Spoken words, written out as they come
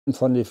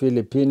Von den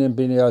Philippinen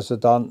bin ich also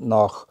dann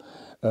nach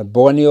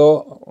Borneo,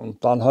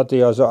 und dann hatte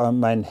ich also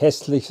mein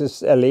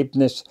hässliches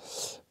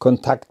Erlebnis,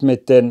 Kontakt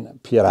mit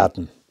den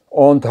Piraten.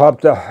 Und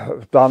habe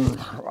dann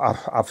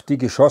auf die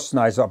geschossen,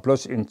 also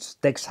bloß ins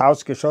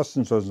Deckshaus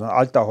geschossen, so ein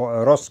alter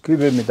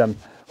Rostkübel mit einem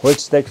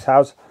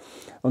Holzdeckshaus.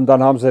 Und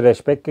dann haben sie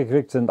Respekt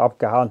gekriegt, sind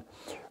abgehauen.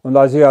 Und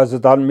als ich also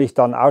dann mich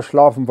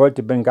ausschlafen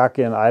wollte, bin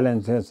Gangerl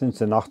Island, sind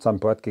sie nachts an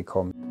Bord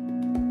gekommen.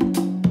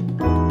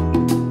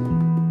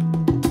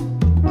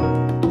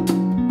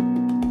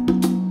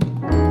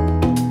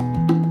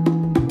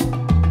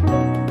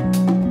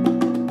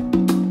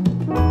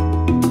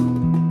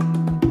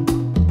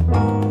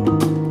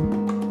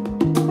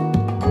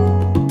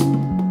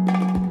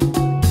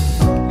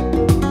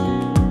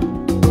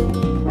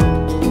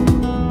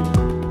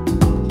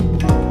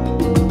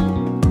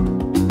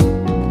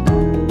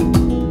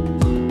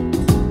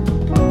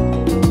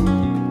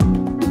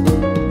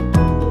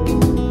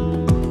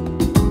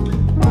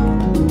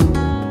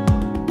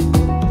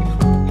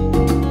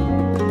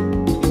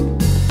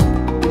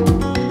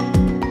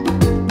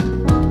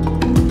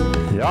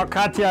 Ja,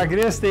 Katja,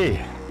 grüß dich.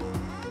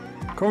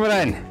 Komm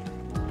rein.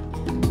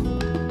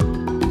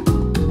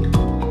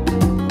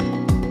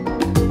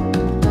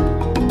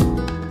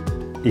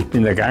 Ich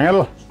bin der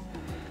Gangerl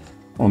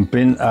und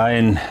bin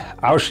ein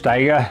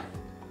Aussteiger,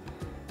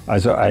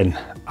 also ein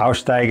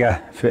Aussteiger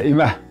für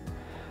immer.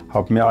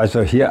 Habe mir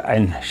also hier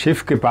ein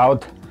Schiff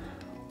gebaut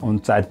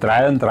und seit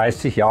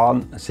 33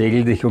 Jahren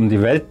segel ich um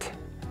die Welt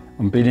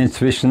und bin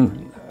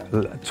inzwischen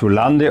zu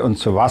Lande und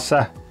zu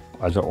Wasser,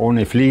 also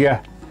ohne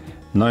Flieger,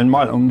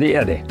 9-mal um die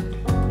Erde.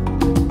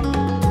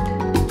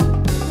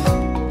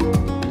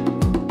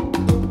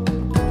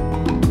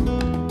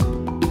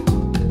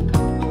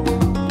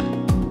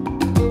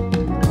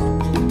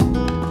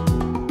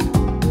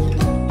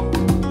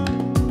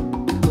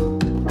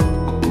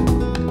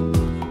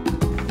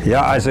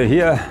 Ja, also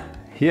hier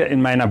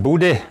in meiner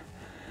Bude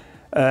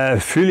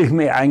fühle ich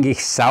mich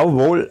eigentlich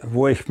sauwohl,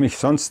 wo ich mich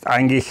sonst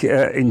eigentlich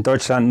in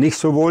Deutschland nicht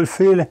so wohl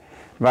fühle,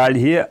 weil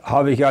hier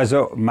habe ich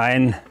also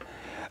mein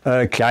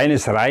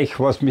kleines Reich,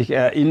 was mich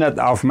erinnert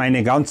auf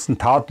meine ganzen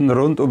Taten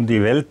rund um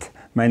die Welt,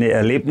 meine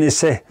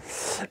Erlebnisse.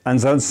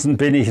 Ansonsten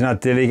bin ich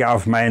natürlich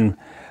auf mein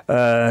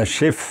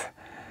Schiff,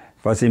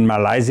 was in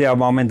Malaysia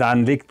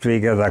momentan liegt.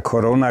 Wegen der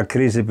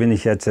Corona-Krise bin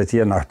ich jetzt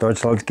hier nach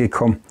Deutschland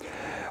gekommen.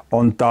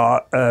 Und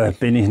da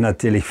bin ich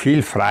natürlich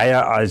viel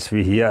freier als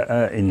wie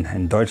hier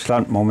in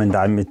Deutschland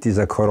momentan mit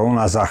dieser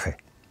Corona-Sache.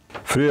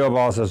 Früher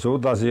war es ja so,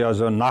 dass ich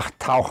also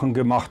Nachttauchen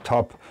gemacht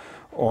habe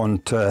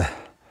und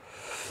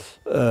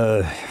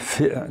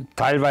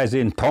teilweise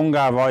in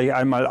Tonga war ich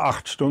einmal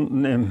 8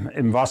 Stunden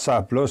im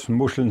Wasser, bloß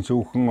Muscheln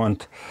suchen,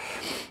 und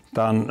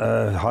dann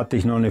hatte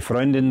ich noch eine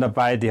Freundin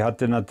dabei, die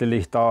hatte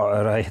natürlich da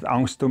recht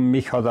Angst um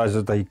mich, hat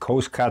also die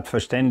Coast Guard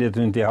verständigt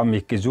und die haben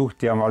mich gesucht,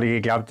 die haben alle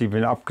geglaubt, ich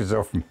bin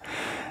abgesoffen.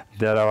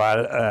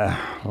 Derweil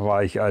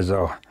war ich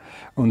also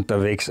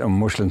unterwegs, um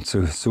Muscheln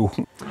zu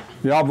suchen.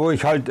 Ja, wo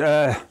ich halt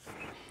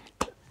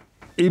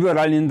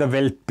überall in der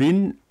Welt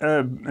bin,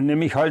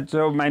 nehme ich halt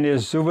so meine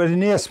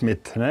Souvenirs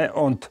mit. Ne?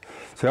 Und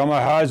so haben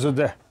wir also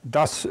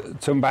das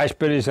zum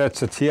Beispiel ist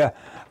jetzt hier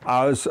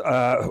aus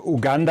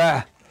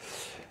Uganda.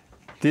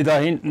 Die da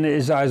hinten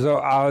ist also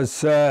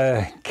aus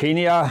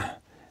Kenia,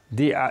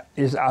 die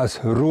ist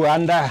aus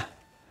Ruanda.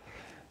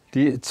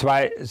 Die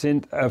zwei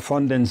sind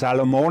von den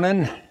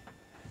Salomonen.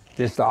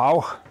 Das da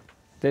auch,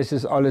 das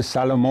ist alles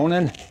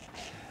Salomonen.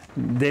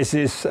 Das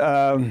ist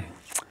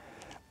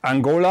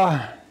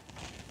Angola.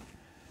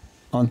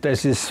 Und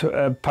das ist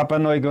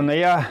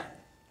Papua-Neuguinea.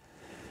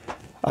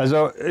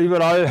 Also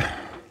überall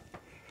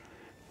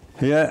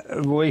hier,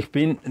 wo ich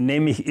bin,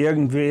 nehme ich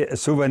irgendwie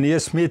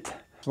Souvenirs mit.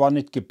 Es war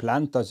nicht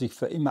geplant, dass ich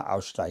für immer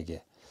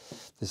aussteige.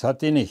 Das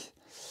hatte ich nicht.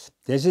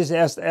 Das ist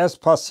erst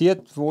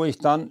passiert, wo ich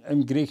dann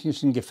im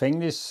griechischen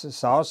Gefängnis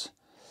saß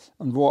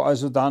und wo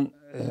also dann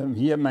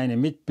hier meine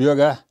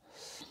Mitbürger,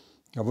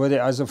 da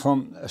wurde also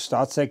vom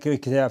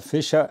Staatssekretär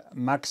Fischer,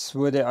 Max,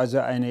 wurde also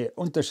eine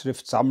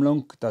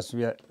Unterschriftssammlung, dass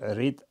wir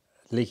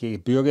redliche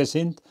Bürger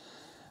sind,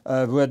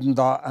 wurden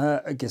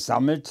da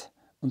gesammelt,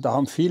 und da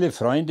haben viele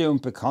Freunde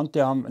und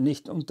Bekannte haben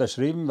nicht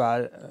unterschrieben,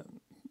 weil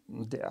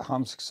die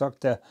haben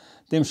gesagt,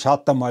 dem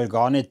schaut er mal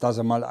gar nicht, dass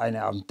er mal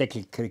eine auf den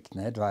Deckel kriegt,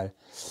 nicht? Weil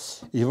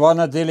ich war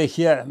natürlich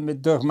hier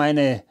durch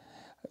meine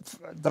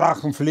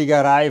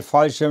Drachenfliegerei,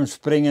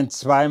 Fallschirmspringen,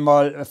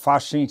 2-mal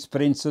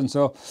Faschingsprinz und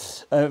so,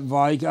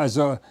 war ich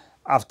also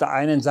auf der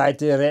einen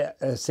Seite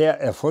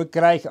sehr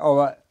erfolgreich,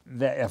 aber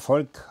wer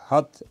Erfolg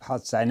hat,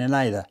 hat seine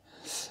Neider.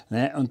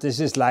 Ne? Und das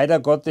ist leider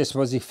Gottes,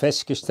 was ich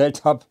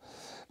festgestellt habe,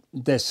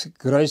 das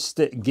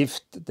größte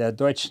Gift der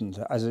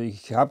Deutschen. Also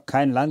ich habe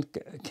kein Land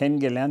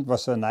kennengelernt,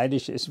 was so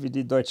neidisch ist wie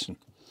die Deutschen.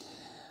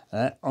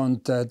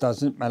 Und da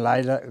sind wir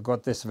leider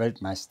Gottes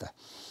Weltmeister.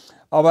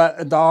 Aber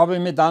da habe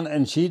ich mich dann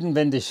entschieden,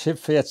 wenn das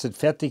Schiff jetzt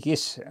fertig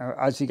ist,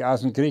 als ich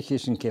aus dem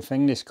griechischen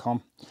Gefängnis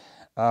kam,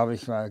 habe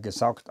ich mal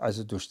gesagt,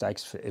 also du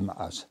steigst für immer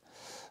aus.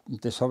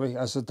 Und das habe ich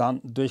also dann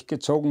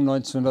durchgezogen.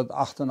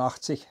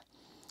 1988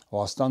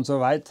 war es dann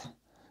soweit.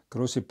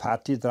 große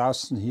Party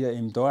draußen hier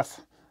im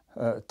Dorf.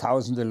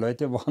 Tausende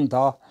Leute waren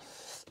da.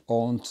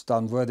 Und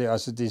dann wurde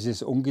also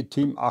dieses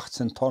Ungetüm,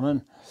 18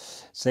 Tonnen,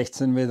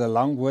 16 Meter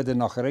lang, wurde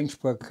nach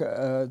Regensburg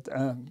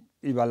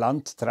über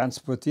Land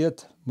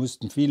transportiert.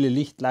 Mussten viele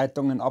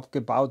Lichtleitungen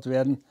abgebaut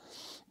werden,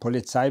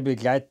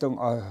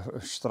 Polizeibegleitung,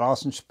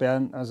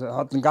 Straßensperren. Also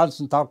hat den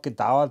ganzen Tag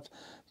gedauert,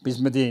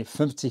 bis wir die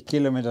 50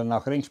 Kilometer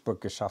nach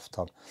Regensburg geschafft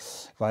haben.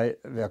 Weil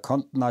wir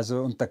konnten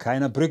also unter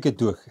keiner Brücke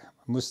durch.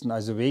 Wir mussten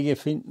also Wege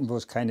finden, wo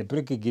es keine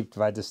Brücke gibt,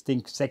 weil das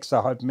Ding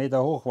 6,5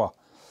 Meter hoch war.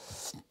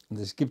 Und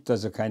es gibt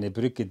also keine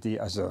Brücke, die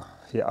also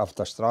hier auf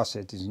der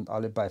Straße, die sind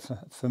alle bei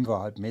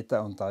 5,5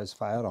 Meter und da ist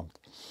Feierabend.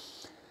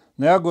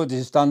 Naja gut, es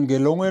ist dann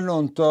gelungen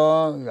und,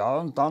 ja,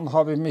 und dann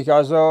habe ich mich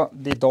also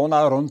die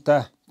Donau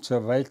runter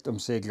zur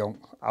Weltumsegelung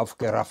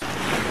aufgerafft.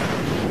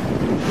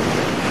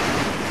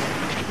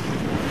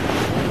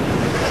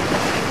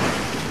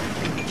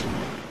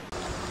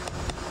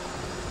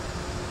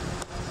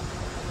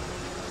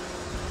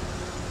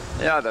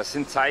 Ja, das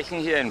sind Zeichen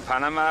hier in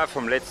Panama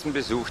vom letzten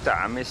Besuch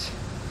der Amis.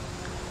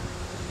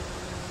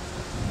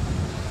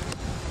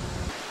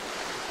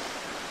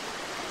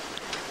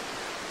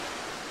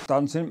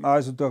 Dann sind wir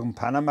also durch den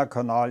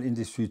Panama-Kanal in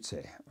die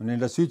Südsee. Und in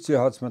der Südsee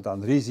hat es mir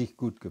dann riesig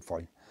gut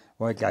gefallen.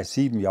 War ich gleich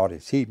 7 Jahre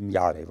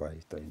war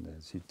ich da in der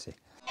Südsee.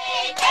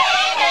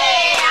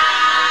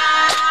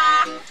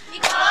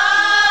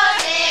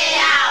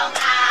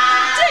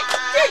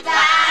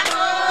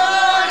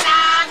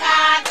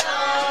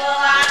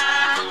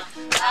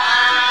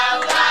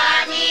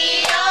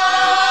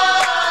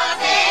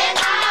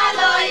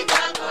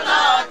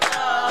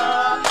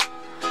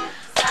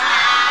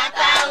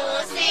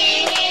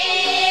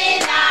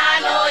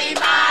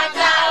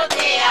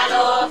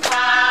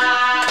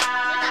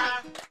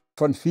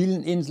 Von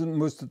vielen Inseln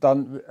musst du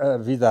dann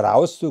wieder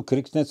raus, du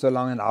kriegst nicht so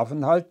lange einen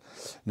Aufenthalt.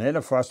 Ne,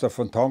 dann fährst du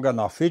von Tonga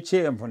nach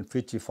Fidschi und von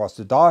Fidschi fährst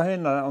du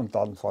dahin und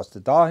dann fährst du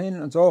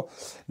dahin und so.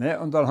 Ne,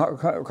 und dann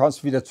kannst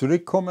du wieder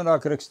zurückkommen, da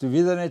kriegst du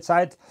wieder eine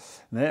Zeit.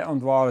 Ne,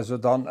 und war also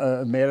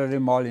dann mehrere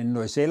Mal in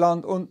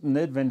Neuseeland unten,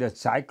 nicht, wenn der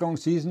Cyclone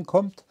Season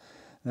kommt.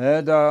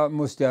 Ne, da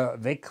musst du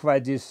ja weg,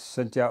 weil das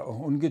sind ja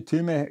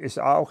Ungetüme,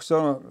 ist auch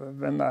so,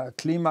 wenn man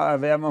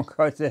Klimaerwärmung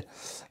heute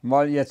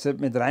mal jetzt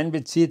mit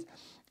reinbezieht.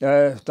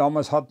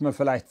 Damals hat man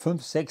vielleicht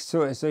 5, 6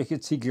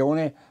 solche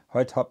Zyklone,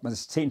 heute hat man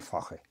das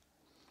 10-fache.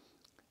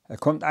 Da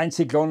kommt ein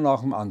Zyklon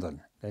nach dem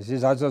anderen. Das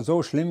ist also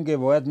so schlimm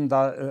geworden,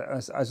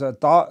 also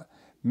da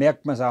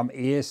merkt man es am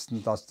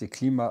ehesten, dass die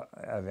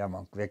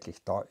Klimaerwärmung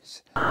wirklich da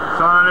ist.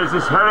 Sondern es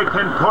ist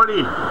Hurricane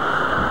Polly,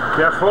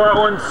 der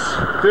vor uns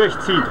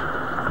durchzieht.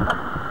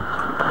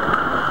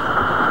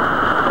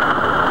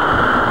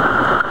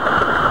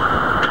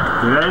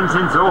 Die Wellen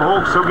sind so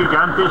hoch, so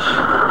gigantisch.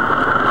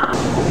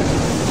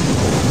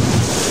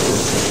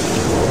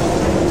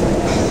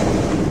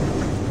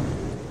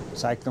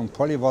 Cyclone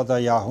Polly war der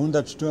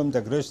Jahrhundertsturm,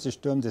 der größte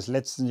Sturm des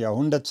letzten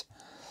Jahrhunderts.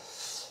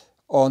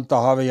 Und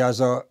da habe ich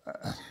also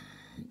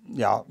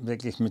ja,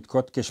 wirklich mit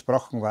Gott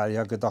gesprochen, weil ich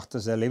habe gedacht,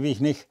 das erlebe ich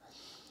nicht,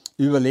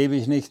 überlebe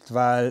ich nicht,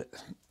 weil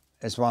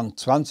es waren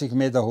 20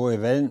 Meter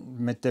hohe Wellen.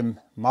 Mit dem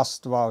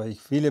Mast war ich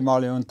viele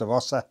Male unter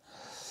Wasser.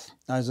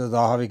 Also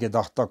da habe ich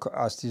gedacht,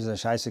 aus dieser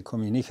Scheiße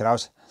komme ich nicht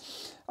raus.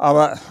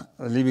 Aber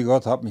der liebe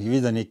Gott hat mich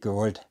wieder nicht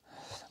gewollt.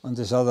 Und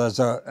es hat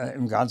also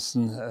im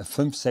Ganzen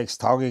 5, 6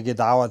 Tage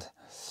gedauert.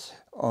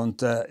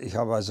 Und ich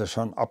habe also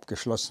schon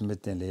abgeschlossen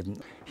mit dem Leben.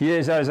 Hier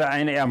ist also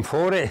eine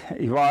Amphore.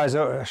 Ich war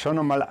also schon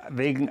einmal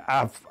wegen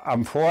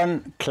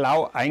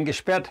Amphorenklau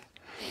eingesperrt.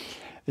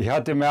 Ich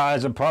hatte mir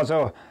also ein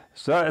paar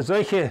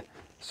solche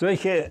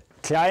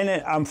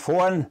kleine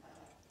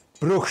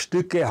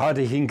Amphorenbruchstücke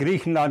hatte ich in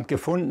Griechenland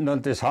gefunden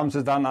und das haben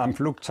sie dann am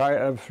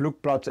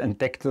Flugplatz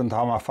entdeckt und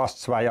haben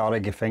fast 2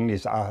 Jahre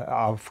Gefängnis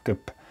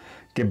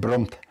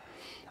aufgebrummt.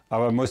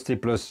 Aber musste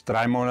bloß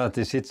 3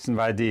 Monate sitzen,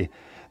 weil die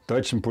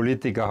deutschen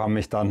Politiker haben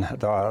mich dann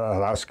da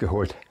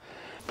rausgeholt.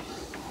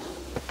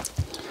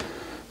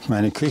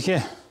 Meine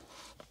Küche,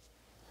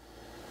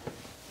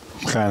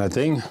 kleiner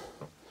Ding.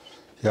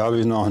 Hier habe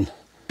ich noch einen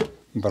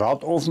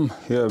Bratofen,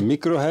 hier ein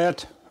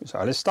Mikroherd, ist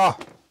alles da.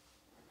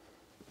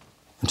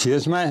 Und hier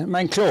ist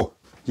mein Klo.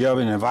 Hier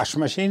habe ich eine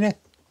Waschmaschine,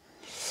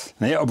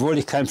 ne, obwohl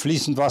ich kein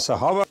fließend Wasser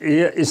habe.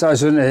 Hier ist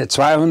also eine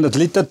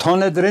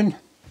 200-Liter-Tonne drin.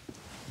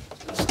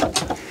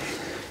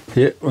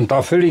 Hier, und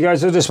da fülle ich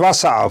also das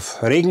Wasser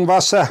auf.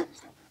 Regenwasser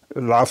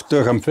läuft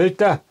durch einen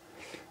Filter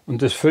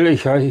und das fülle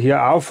ich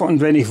hier auf.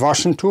 Und wenn ich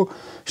waschen tue,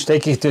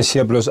 stecke ich das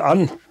hier bloß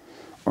an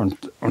und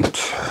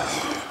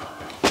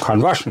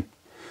kann waschen.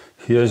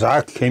 Hier ist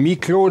auch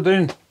Chemieklo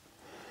drin.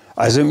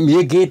 Also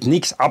mir geht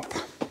nichts ab.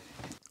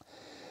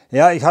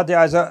 Ja, ich hatte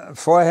also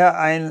vorher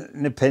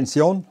eine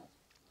Pension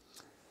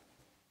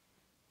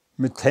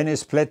mit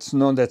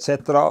Tennisplätzen und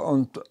etc.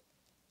 Und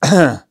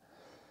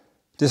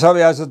das habe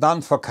ich also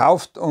dann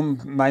verkauft, um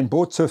mein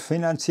Boot zu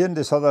finanzieren.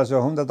 Das hat also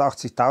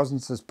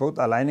 180.000 das Boot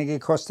alleine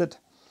gekostet.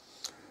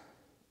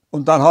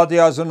 Und dann hatte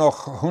ich also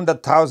noch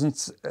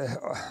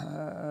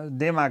 100.000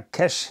 D-Mark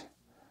Cash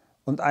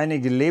und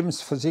einige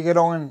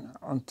Lebensversicherungen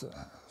und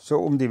so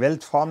um die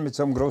Welt fahren mit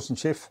so einem großen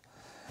Schiff.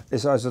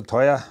 ist also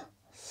teuer.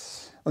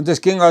 Und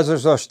das ging also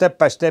so Step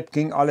by Step,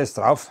 ging alles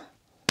drauf.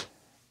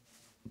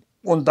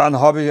 Und dann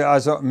habe ich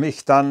also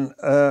mich dann,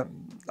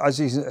 als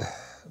ich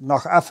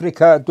durch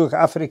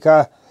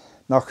Afrika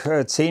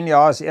nach 10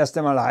 Jahren das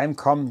erste Mal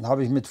heimkam,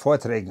 habe ich mit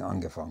Vorträgen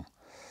angefangen.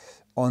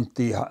 Und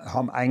die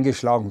haben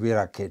eingeschlagen wie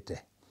Rakete.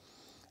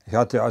 Ich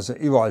hatte also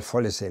überall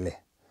volle Säle.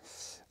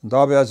 Und da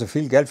habe ich also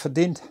viel Geld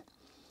verdient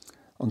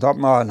und habe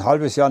mal ein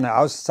halbes Jahr eine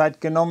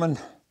Auszeit genommen.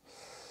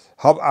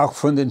 Habe auch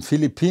von den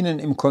Philippinen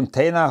im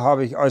Container,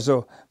 habe ich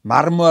also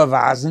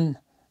Marmorvasen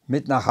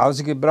mit nach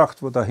Hause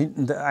gebracht, wo da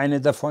hinten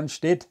eine davon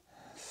steht.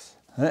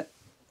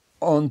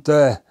 Und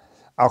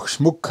auch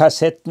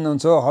Schmuckkassetten und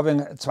so, habe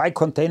ich 2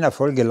 Container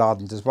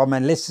vollgeladen. Das war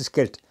mein letztes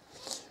Geld.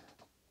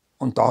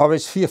 Und da habe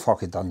ich das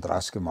Vierfache dann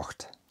draus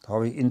gemacht. Da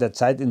habe ich in der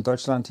Zeit in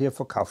Deutschland hier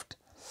verkauft.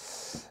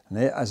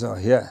 Ne, also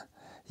hier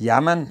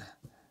jammern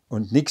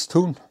und nichts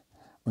tun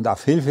und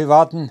auf Hilfe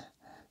warten,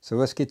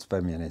 sowas gibt es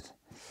bei mir nicht.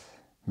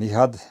 Mir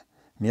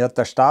hat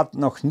der Staat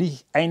noch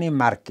nicht eine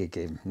Mark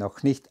gegeben,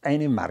 noch nicht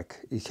eine Mark.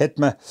 Ich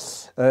hätte mir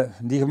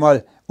nicht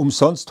mal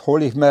umsonst,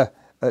 hole ich mir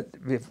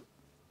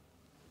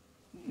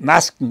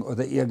Masken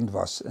oder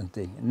irgendwas.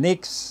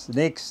 Nix.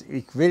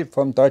 Ich will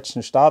vom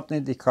deutschen Staat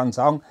nicht. Ich kann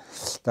sagen,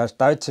 der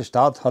deutsche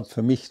Staat hat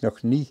für mich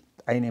noch nie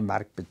eine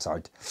Mark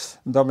bezahlt.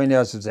 Und da bin ich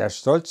also sehr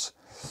stolz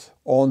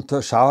und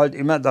schaue halt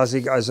immer, dass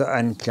ich also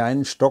einen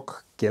kleinen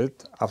Stock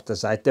Geld auf der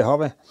Seite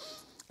habe.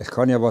 Es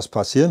kann ja was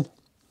passieren,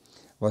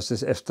 was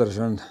das öfter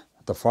schon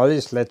der Fall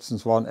ist.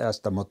 Letztens war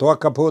erst der Motor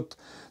kaputt,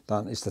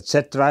 dann ist der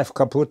Z-Drive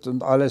kaputt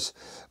und alles.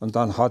 Und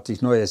dann hatte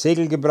ich neue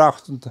Segel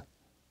gebracht und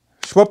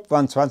schwupp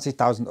waren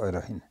 20.000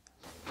 Euro hin.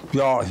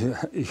 Ja,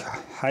 ich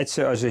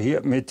heize also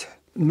hier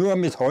nur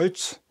mit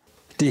Holz.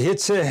 Die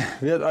Hitze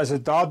wird also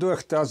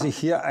dadurch, dass ich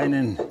hier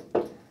einen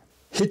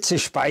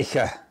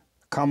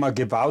Hitzespeicherkammer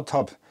gebaut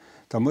habe.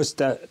 Da muss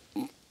der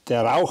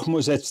Rauch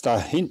muss jetzt da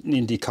hinten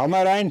in die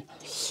Kammer rein,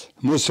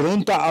 muss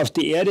runter auf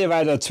die Erde,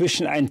 weil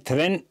dazwischen ein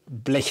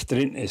Trennblech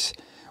drin ist.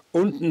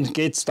 Unten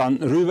geht es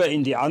dann rüber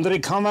in die andere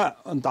Kammer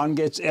und dann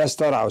geht es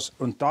erst da raus.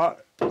 Und da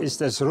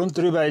ist das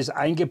rundrüber ist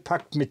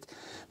eingepackt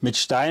mit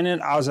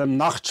Steinen aus einem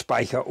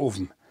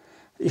Nachtspeicherofen.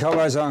 Ich habe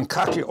also einen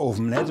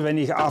Kachelofen. Nicht? Wenn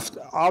ich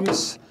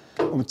abends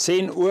um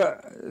 10 Uhr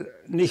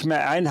nicht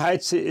mehr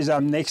einheize, ist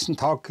am nächsten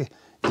Tag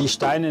die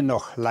Steine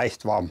noch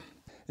leicht warm.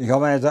 Ich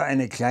habe also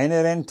eine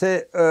kleine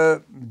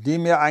Rente, die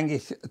mir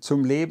eigentlich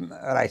zum Leben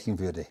reichen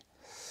würde.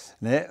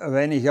 Ne?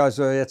 Wenn ich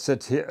also jetzt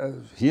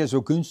hier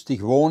so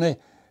günstig wohne,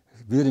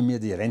 würde mir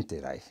die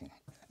Rente reichen.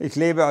 Ich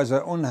lebe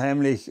also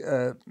unheimlich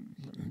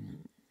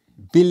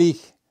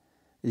billig.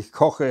 Ich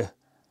koche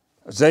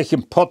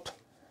solchen Pott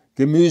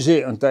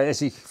Gemüse und da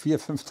esse ich 4,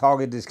 5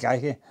 Tage das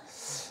Gleiche.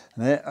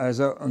 Ne?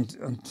 Also, und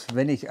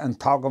wenn ich einen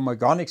Tag einmal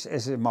gar nichts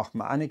esse, macht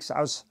mir auch nichts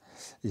aus.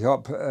 Ich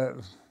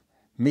habe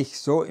mich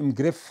so im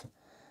Griff.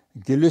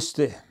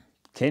 Gelüste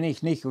kenne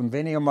ich nicht und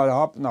wenn ich einmal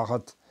habe,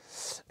 nachher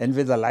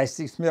entweder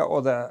leiste ich es mir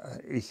oder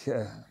ich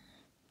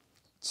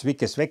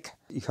zwicke es weg.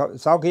 Ich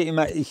sage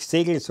immer, ich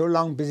segel so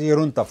lange, bis ich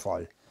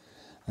runterfalle.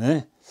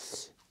 Ne?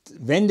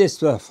 Wenn das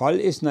der Fall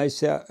ist, dann ist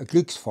es ja ein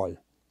Glücksfall.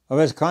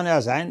 Aber es kann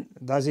ja sein,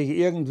 dass ich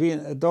irgendwie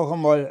doch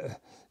einmal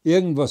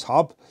irgendwas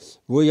habe,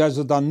 wo ich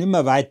also dann nicht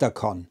mehr weiter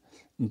kann.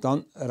 Und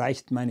dann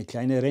reicht meine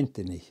kleine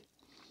Rente nicht.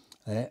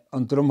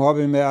 Und darum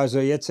habe ich mir also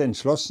jetzt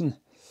entschlossen,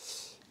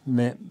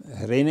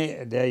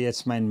 René, der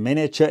jetzt mein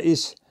Manager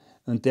ist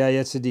und der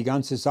jetzt die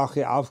ganze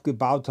Sache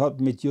aufgebaut hat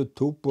mit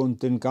YouTube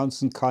und den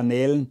ganzen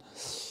Kanälen.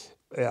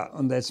 Ja,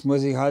 und jetzt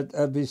muss ich halt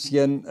ein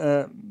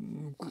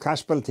bisschen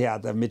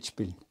Kasperltheater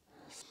mitspielen.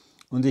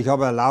 Und ich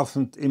habe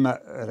laufend immer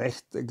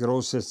recht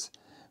großes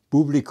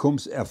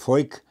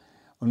Publikumserfolg.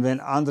 Und wenn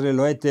andere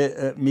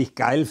Leute mich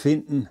geil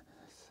finden,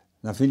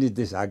 dann finde ich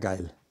das auch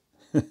geil.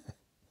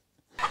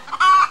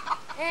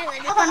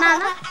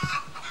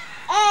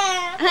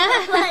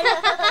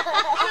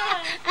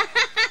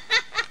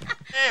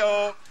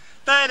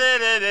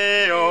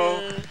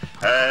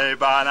 Hey,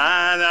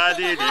 banana,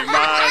 didi,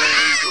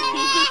 malingo.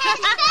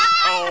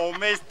 Oh,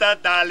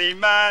 Mr.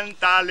 Tallyman,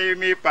 tally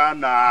me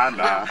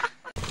banana.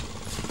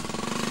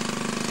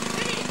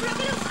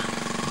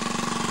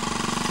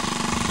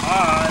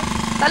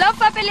 Hallo,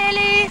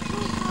 Papeleli!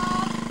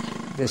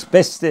 Das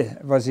Beste,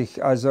 was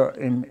ich also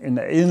in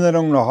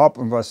Erinnerung noch habe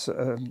und was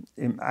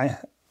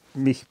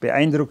mich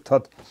beeindruckt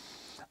hat,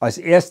 als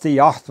erste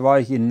Yacht war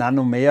ich in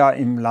Nanomea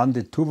im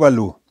Lande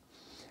Tuvalu.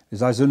 Das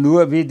ist also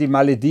nur wie die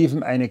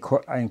Malediven ein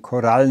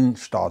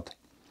Korallenstaat.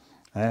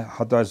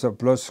 Hat also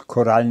bloß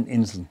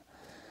Koralleninseln.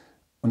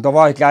 Und da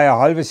war ich gleich ein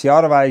halbes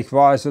Jahr, weil ich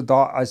war also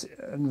da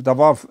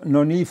war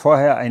noch nie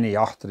vorher eine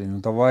Yacht drin.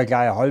 Und da war ich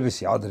gleich ein halbes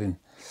Jahr drin.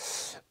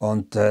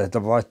 Und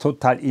da war ich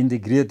total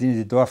integriert in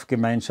die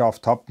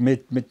Dorfgemeinschaft, habe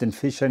mit den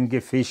Fischern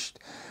gefischt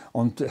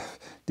Und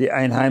die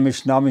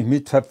Einheimischen haben mich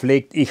mit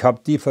verpflegt, ich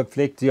habe die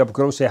verpflegt, ich habe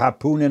große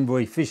Harpunen, wo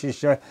ich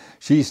Fische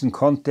schießen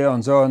konnte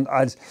und so. Und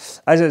also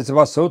es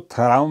war so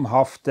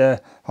traumhaft,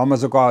 haben wir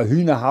sogar ein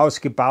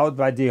Hühnerhaus gebaut,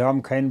 weil die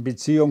haben keine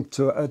Beziehung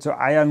zu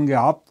Eiern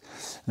gehabt.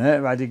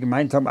 Ne, weil die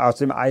gemeint haben, aus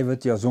dem Ei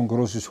wird ja so ein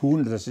großes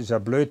Huhn, das ist ja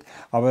blöd.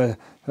 Aber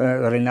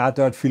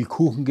Renate hat viel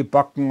Kuchen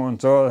gebacken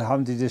und so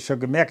haben die das schon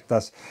gemerkt,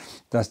 dass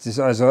das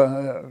also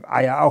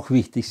Eier auch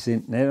wichtig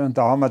sind. Ne? Und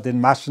da haben wir den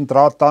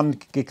Maschendraht dann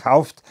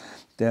gekauft.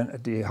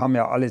 Die haben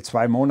ja alle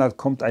 2 Monate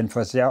kommt ein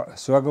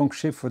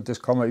Versorgungsschiff und das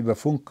kann man über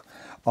Funk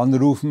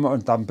anrufen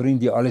und dann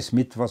bringen die alles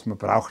mit, was man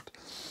braucht.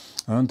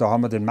 Und da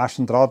haben wir den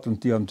Maschendraht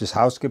und die haben das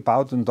Haus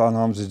gebaut und dann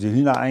haben sie die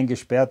Hühner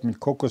eingesperrt mit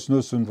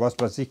Kokosnuss und was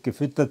weiß ich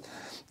gefüttert.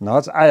 Und dann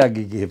hat es Eier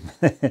gegeben.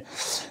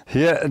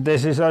 Hier,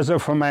 das ist also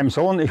von meinem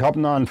Sohn. Ich habe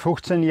noch einen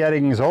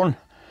 15-jährigen Sohn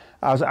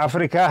aus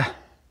Afrika.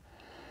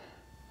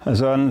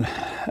 Also ein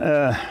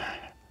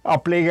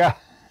Ableger.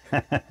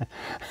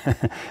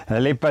 Er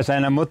lebt bei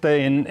seiner Mutter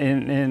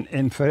in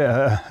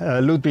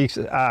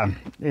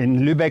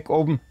Lübeck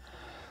oben.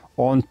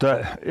 Und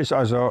ist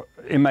also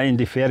immer in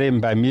die Ferien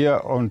bei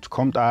mir und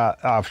kommt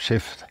auch aufs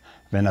Schiff,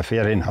 wenn er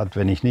Ferien hat,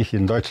 wenn ich nicht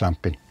in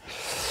Deutschland bin.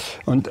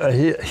 Und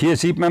hier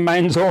sieht man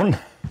meinen Sohn.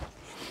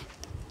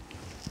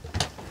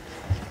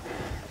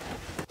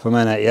 Von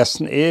meiner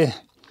ersten Ehe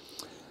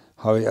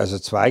habe ich also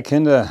 2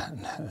 Kinder,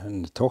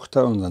 eine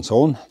Tochter und einen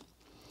Sohn.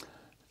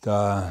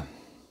 Ja,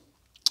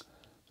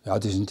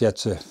 die sind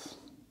jetzt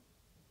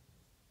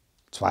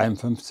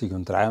 52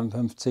 und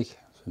 53,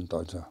 sind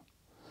also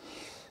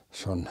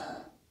schon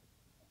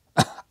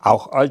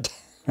auch alt.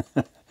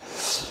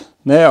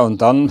 Naja,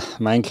 und dann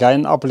meinen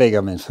kleinen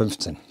Ableger mit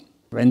 15.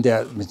 Wenn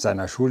der mit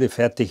seiner Schule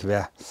fertig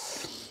wäre,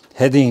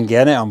 hätte ich ihn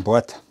gerne an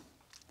Bord.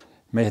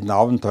 Ich möchte einen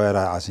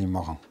Abenteurer aus ihm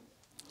machen.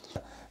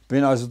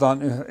 Bin also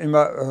dann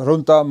immer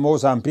runter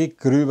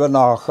Mosambik, rüber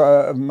nach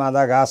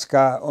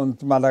Madagaskar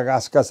und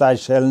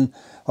Madagaskar-Seychellen.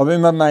 Habe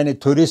immer meine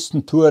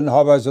Touristentouren,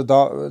 habe also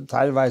da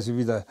teilweise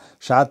wieder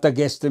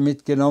Chartergäste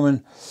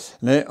mitgenommen.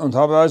 Ne, und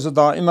habe also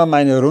da immer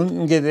meine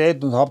Runden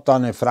gedreht und habe da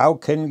eine Frau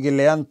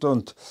kennengelernt.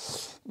 Und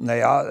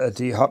naja,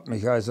 die hat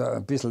mich also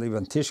ein bisschen über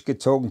den Tisch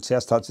gezogen.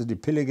 Zuerst hat sie die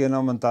Pille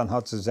genommen, dann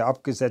hat sie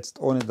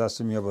abgesetzt, ohne dass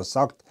sie mir was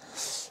sagt.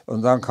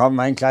 Und dann kam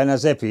mein kleiner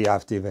Seppi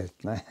auf die Welt.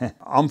 Ne.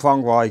 Am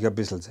Anfang war ich ein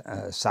bisschen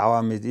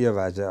sauer mit ihr,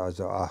 weil sie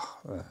also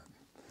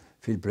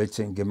viel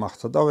Blödsinn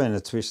gemacht hat. Aber in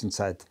der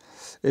Zwischenzeit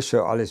ist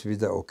schon alles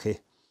wieder okay.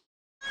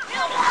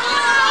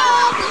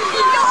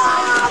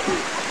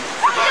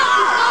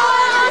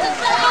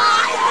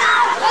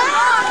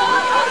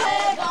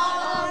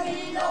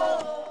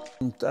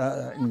 Und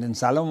in den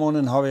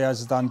Salomonen habe ich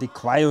also dann die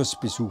Quaios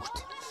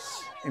besucht.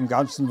 Im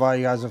Ganzen war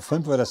ich also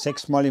 5 oder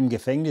 6 Mal im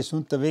Gefängnis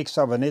unterwegs,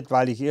 aber nicht,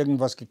 weil ich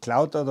irgendwas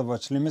geklaut oder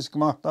was Schlimmes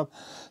gemacht habe,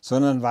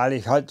 sondern weil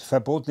ich halt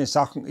verbotene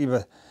Sachen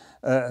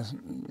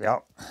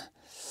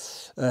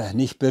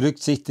nicht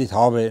berücksichtigt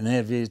habe,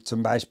 ne, wie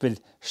zum Beispiel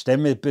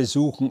Stämme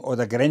besuchen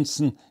oder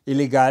Grenzen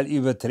illegal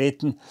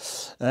übertreten.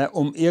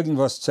 Um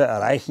irgendwas zu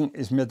erreichen,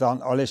 ist mir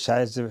dann alles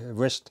scheiße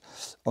wurscht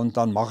und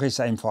dann mache ich es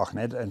einfach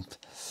nicht.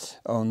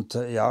 Und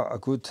ja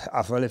gut,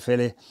 auf alle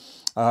Fälle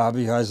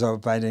habe ich also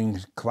bei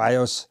den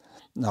Quaios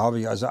habe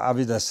ich also auch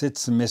wieder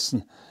sitzen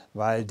müssen,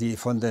 weil die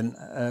von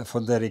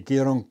der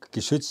Regierung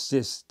geschützt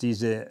ist,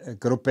 diese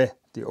Gruppe,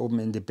 die oben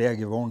in die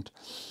Berge wohnt.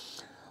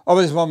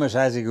 Aber es war mir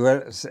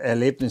scheißegal, das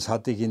Erlebnis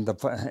hatte ich in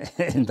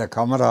der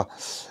Kamera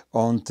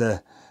und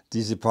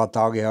diese paar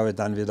Tage habe ich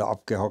dann wieder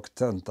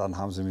abgehockt und dann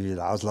haben sie mich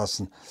wieder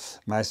auslassen.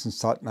 Meistens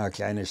zahlt man eine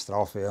kleine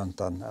Strafe und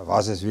dann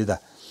war es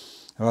wieder.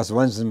 Was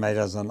wollen Sie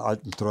mir, so einen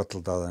alten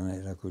Trottel da?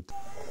 Na gut.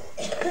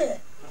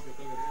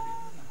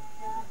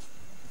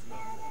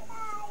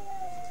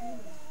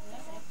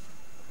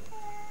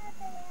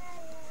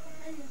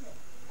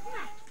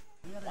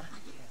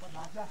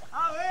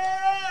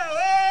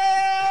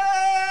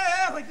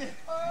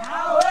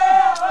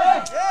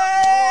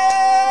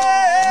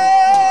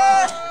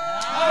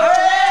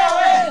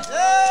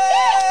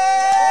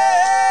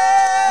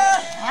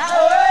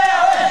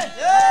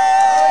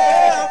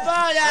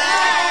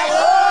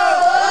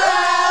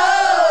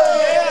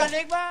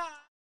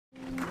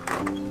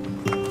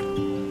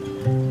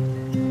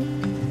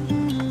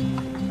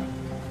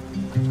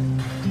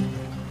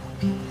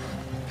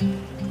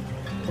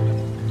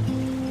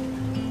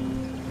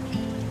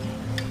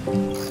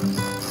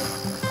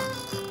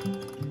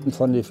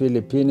 Von den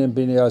Philippinen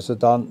bin ich also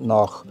dann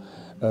nach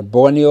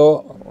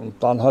Borneo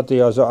und dann hatte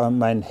ich also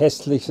mein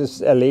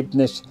hässliches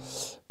Erlebnis,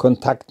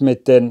 Kontakt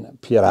mit den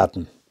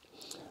Piraten.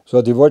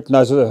 So, die wollten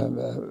also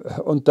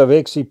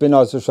unterwegs, ich bin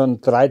also schon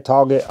 3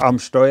 Tage am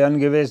Steuern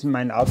gewesen,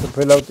 mein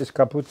Autopilot ist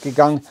kaputt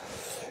gegangen.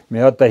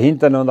 Mir hat der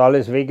Hintern und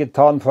alles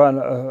wehgetan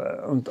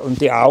und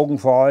die Augen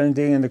vor allen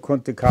Dingen, ich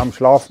konnte kaum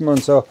schlafen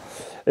und so.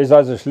 Ist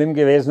also schlimm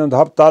gewesen und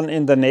habe dann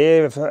in der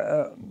Nähe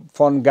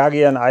von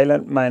Gangerl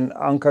Island meinen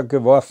Anker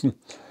geworfen.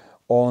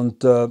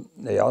 Und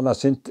ja,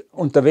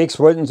 unterwegs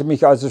wollten sie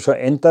mich also schon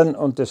entern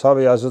und das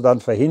habe ich also dann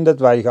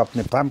verhindert, weil ich habe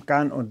eine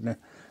Pumpgun und einen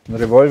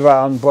Revolver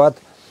an Bord.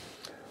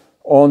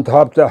 und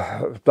habe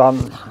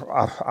dann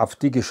auf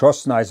die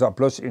geschossen, also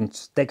bloß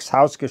ins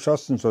Deckshaus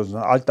geschossen, so ein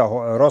alter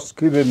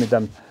Rostkübel mit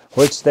einem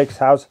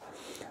Holzdeckshaus.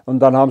 Und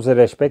dann haben sie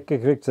Respekt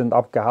gekriegt, sind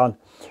abgehauen.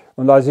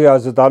 Und als ich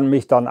also dann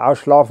mich dann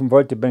ausschlafen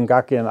wollte, bin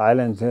Gangerl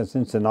Island,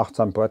 sind sie nachts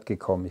an Bord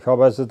gekommen. Ich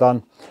habe also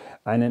dann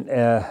einen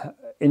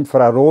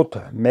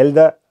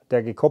Infrarotmelder,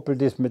 der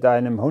gekoppelt ist mit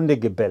einem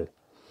Hundegebell.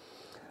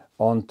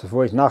 Und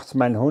wo ich nachts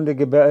mein Hund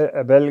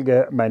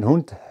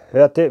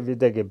hörte, wie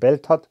der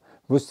gebellt hat,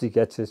 wusste ich,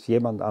 jetzt ist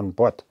jemand an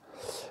Bord.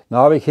 Dann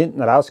habe ich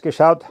hinten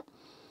rausgeschaut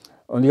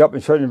und ich habe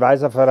mich schon in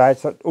weißer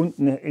Verreizung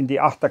unten in die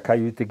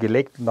Achterkajüte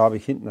gelegt und da habe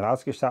ich hinten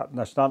rausgeschaut und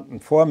da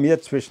standen vor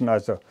mir zwischen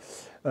also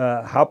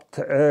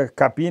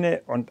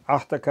Hauptkabine und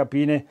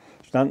Achterkabine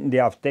standen die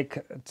auf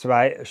Deck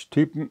zwei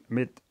Typen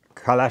mit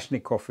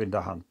Kalaschnikow in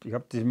der Hand. Ich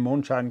habe diesen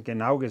Mondschein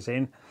genau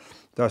gesehen,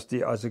 dass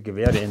die also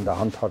Gewehre in der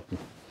Hand hatten.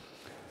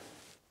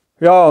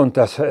 Ja, und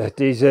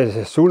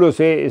diese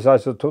Sulusee ist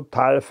also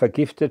total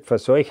vergiftet,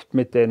 verseucht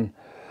mit den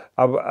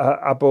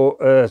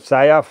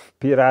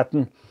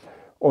Piraten.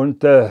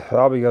 Und da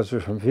habe ich also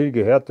schon viel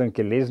gehört und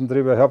gelesen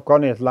drüber. Ich habe gar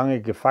nicht lange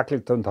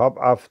gefackelt und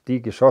habe auf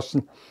die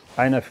geschossen.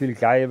 Einer fiel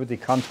gleich über die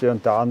Kante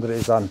und der andere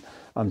ist an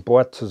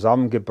Bord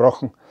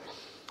zusammengebrochen.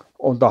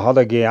 Und da hat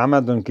er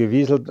gejammert und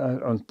gewieselt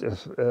und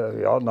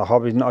ja, dann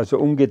habe ich ihn also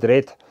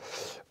umgedreht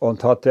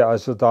und hatte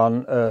also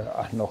dann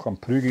noch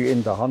einen Prügel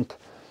in der Hand.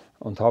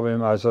 Und habe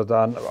ihm also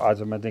dann,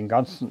 also man den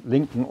ganzen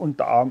linken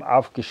Unterarm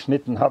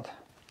aufgeschnitten hat,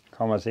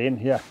 kann man sehen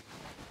hier.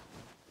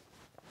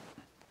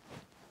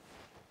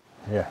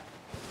 Hier.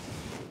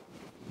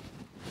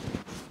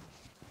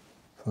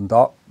 Von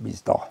da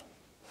bis da.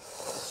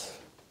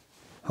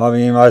 Habe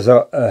ich ihm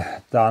also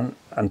dann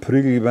einen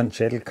Prügel über den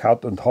Schädel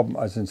gehauen und habe ihn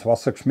also ins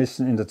Wasser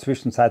geschmissen. In der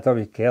Zwischenzeit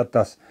habe ich gehört,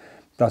 dass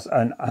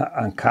ein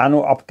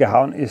Kanu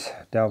abgehauen ist.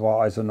 Der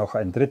war also noch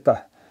ein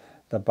Dritter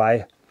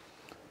dabei.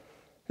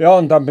 Ja,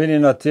 und dann bin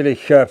ich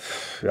natürlich,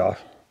 ja,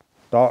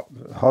 da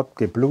hat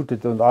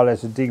geblutet und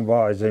alles. Das Ding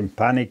war also in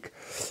Panik.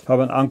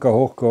 Habe einen Anker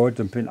hochgeholt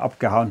und bin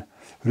abgehauen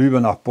rüber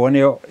nach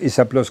Borneo. Ist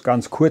ja bloß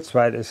ganz kurz,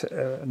 weil es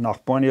nach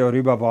Borneo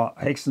rüber war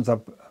höchstens ein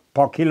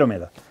paar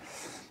Kilometer.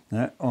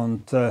 Ne?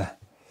 Und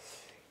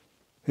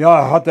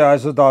ja, hatte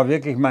also da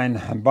wirklich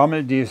mein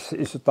Bammel,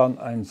 ist dann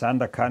ein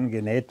Sanderkern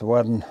genäht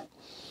worden.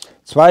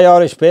 2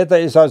 Jahre später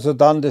ist also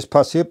dann das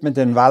passiert mit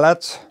den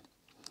Wallerts.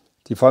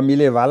 Die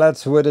Familie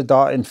Wallerts wurde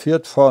da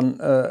entführt von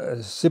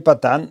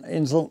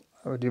Sipadan-Inseln,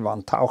 die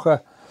waren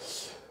Taucher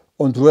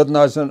und wurden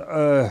also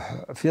ein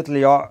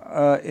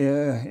Vierteljahr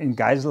in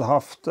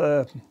Geiselhaft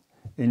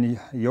in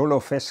Jolo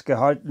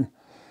festgehalten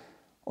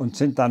und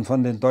sind dann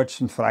von den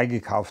Deutschen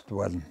freigekauft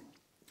worden.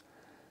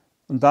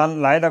 Und dann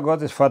leider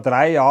Gottes vor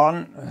 3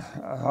 Jahren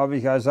habe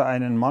ich also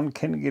einen Mann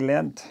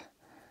kennengelernt,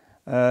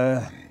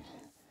 das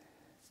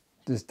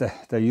ist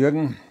der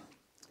Jürgen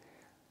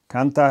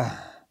Kanter.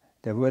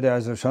 Der wurde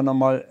also schon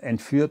einmal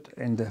entführt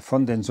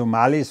von den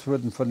Somalis,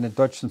 wurden von den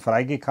Deutschen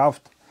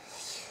freigekauft.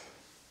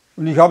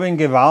 Und ich habe ihn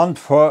gewarnt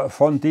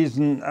von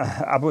diesen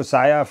Abu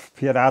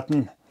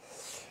Sayyaf-Piraten.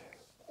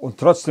 Und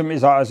trotzdem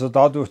ist er also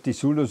da durch die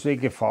Sulusee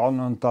gefahren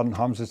und dann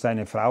haben sie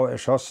seine Frau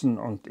erschossen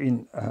und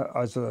ihn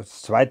also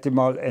das 2.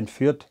 Mal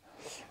entführt.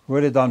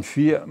 Wurde dann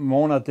 4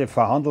 Monate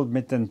verhandelt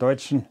mit den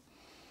Deutschen.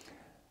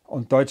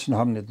 Und Deutschen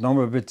haben nicht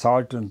nochmal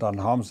bezahlt und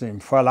dann haben sie im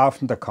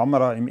Vorlaufen der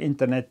Kamera, im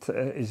Internet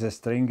ist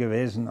es drin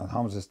gewesen und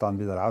haben sie es dann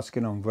wieder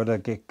rausgenommen, wurde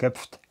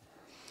geköpft.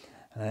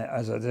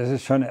 Also das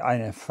ist schon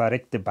eine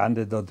verreckte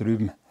Bande da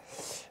drüben.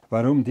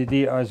 Warum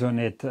die also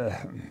nicht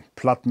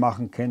platt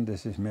machen können,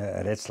 das ist mir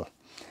ein Rätsel.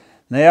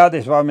 Naja,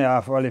 das war mir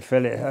auf alle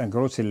Fälle eine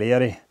große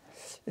Lehre.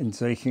 In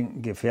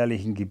solchen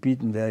gefährlichen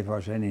Gebieten werde ich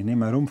wahrscheinlich nicht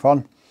mehr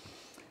rumfahren.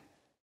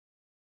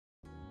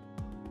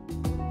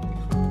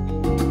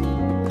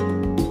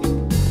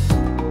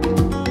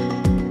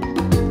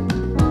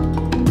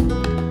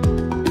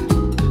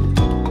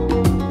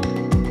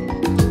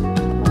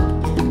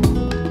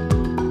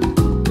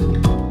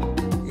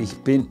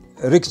 Ich bin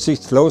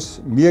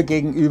rücksichtslos mir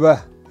gegenüber,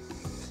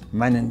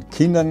 meinen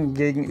Kindern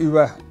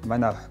gegenüber,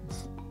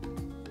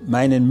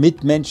 meinen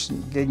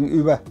Mitmenschen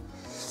gegenüber,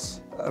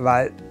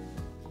 weil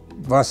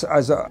was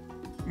also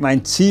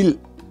mein Ziel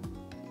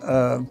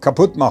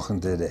kaputt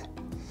machen würde,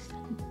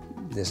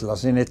 das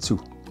lasse ich nicht zu.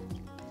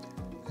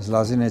 Das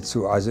lasse ich nicht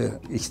zu. Also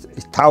ich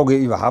tauge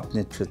überhaupt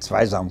nicht für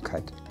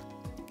Zweisamkeit.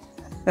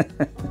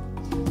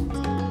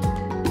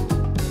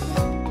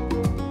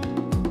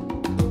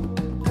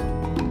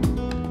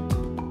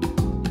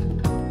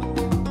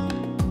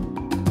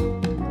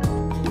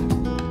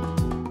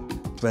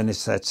 Wenn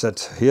es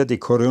jetzt hier die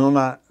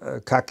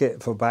Corona-Kacke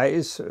vorbei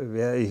ist,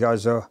 werde ich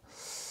also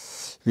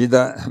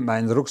wieder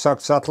meinen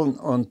Rucksack satteln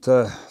und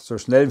so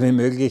schnell wie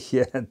möglich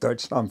hier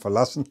Deutschland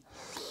verlassen,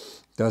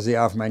 dass ich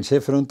auf mein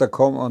Schiff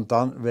runterkomme und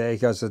dann werde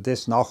ich also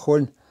das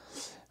nachholen,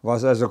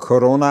 was also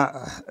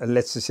Corona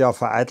letztes Jahr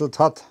vereitelt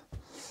hat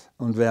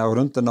und werde auch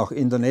runter nach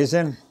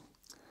Indonesien.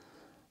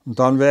 Und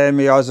dann werde ich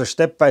mich also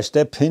Step by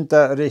Step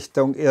hinter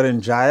Richtung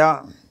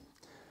Irian-Jaya,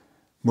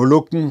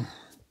 Molukken,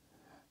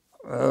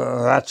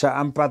 Raja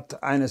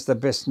Ampat, eines der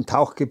besten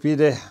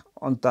Tauchgebiete,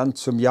 und dann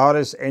zum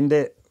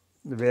Jahresende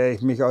werde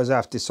ich mich also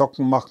auf die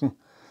Socken machen,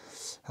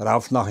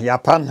 rauf nach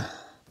Japan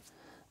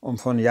und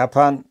von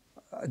Japan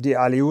die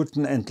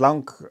Aleuten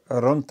entlang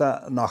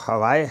runter nach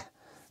Hawaii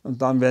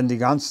und dann werden die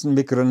ganzen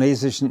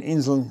mikronesischen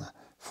Inseln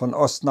von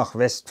Ost nach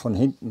West von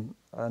hinten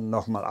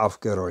nochmal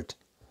aufgerollt.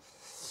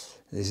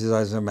 Das ist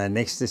also mein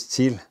nächstes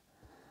Ziel.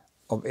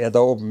 Ob er da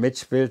oben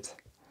mitspielt,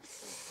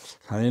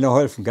 kann ich noch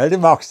helfen. Gell, du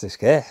magst das,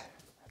 gell?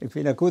 Ich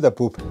bin ein guter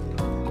Bub.